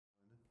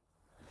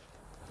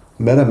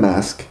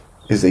MetaMask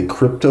is a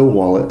crypto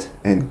wallet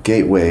and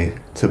gateway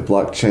to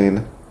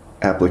blockchain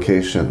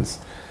applications.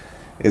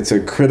 It's a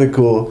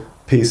critical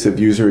piece of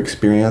user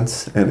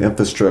experience and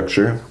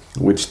infrastructure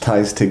which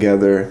ties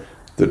together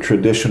the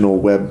traditional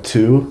Web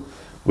 2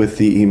 with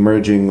the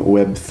emerging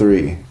Web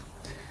 3.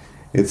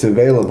 It's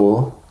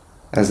available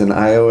as an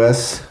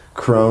iOS,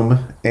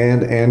 Chrome,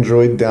 and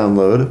Android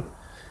download.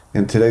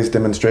 In today's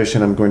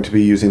demonstration, I'm going to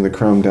be using the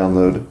Chrome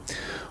download.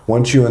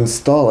 Once you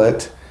install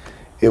it,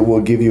 it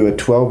will give you a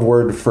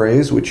 12-word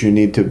phrase which you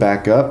need to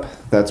back up.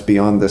 That's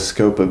beyond the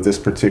scope of this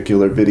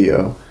particular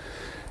video.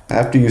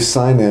 After you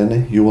sign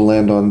in, you will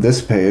land on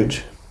this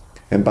page,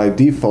 and by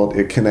default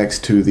it connects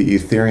to the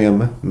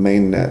Ethereum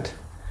Mainnet.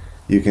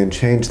 You can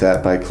change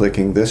that by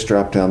clicking this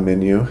drop-down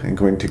menu and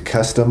going to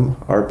Custom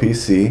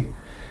RPC,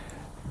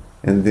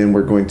 and then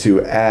we're going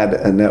to add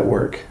a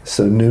network,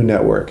 so new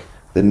network.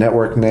 The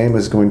network name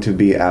is going to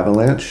be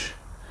Avalanche.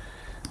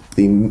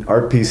 The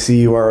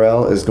RPC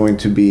URL is going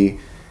to be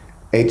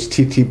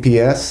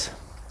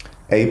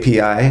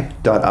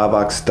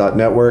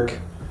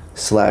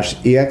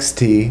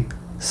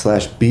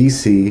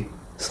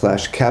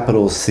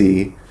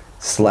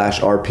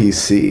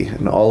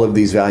and all of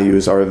these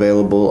values are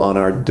available on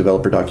our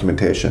developer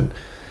documentation.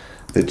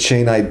 The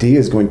chain ID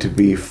is going to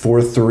be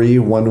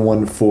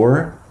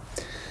 43114.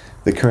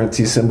 The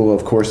currency symbol,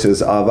 of course,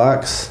 is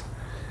AVAX,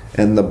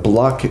 and the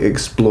block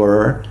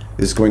explorer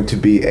is going to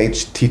be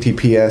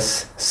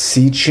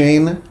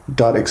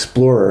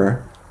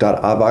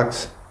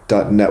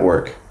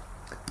https://cchain.explorer.avax.network.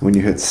 When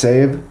you hit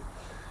save,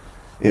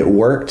 it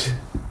worked.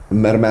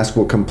 MetaMask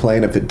will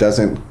complain if it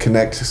doesn't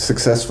connect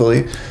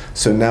successfully.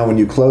 So now when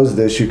you close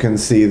this, you can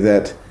see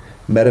that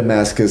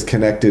MetaMask is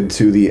connected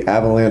to the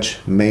Avalanche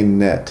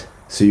Mainnet.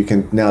 So you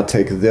can now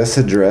take this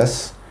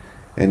address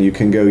and you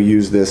can go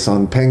use this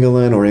on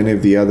Pangolin or any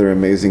of the other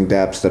amazing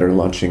dApps that are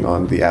launching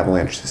on the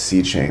Avalanche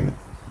C chain.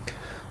 A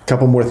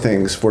couple more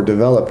things for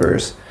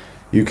developers.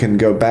 You can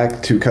go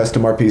back to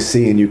Custom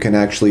RPC and you can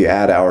actually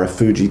add our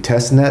Fuji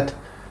testnet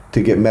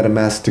to get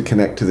MetaMask to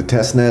connect to the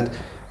testnet,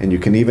 and you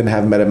can even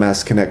have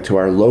MetaMask connect to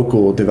our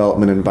local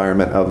development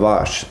environment,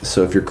 Avalanche.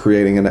 So if you're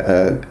creating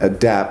a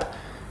dApp,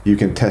 you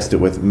can test it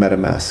with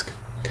MetaMask.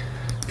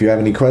 If you have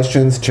any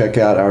questions, check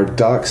out our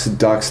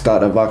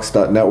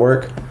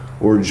docs.avax.network,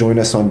 or join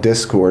us on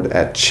Discord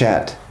at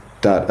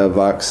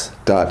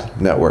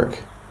chat.avax.network.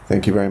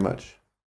 Thank you very much.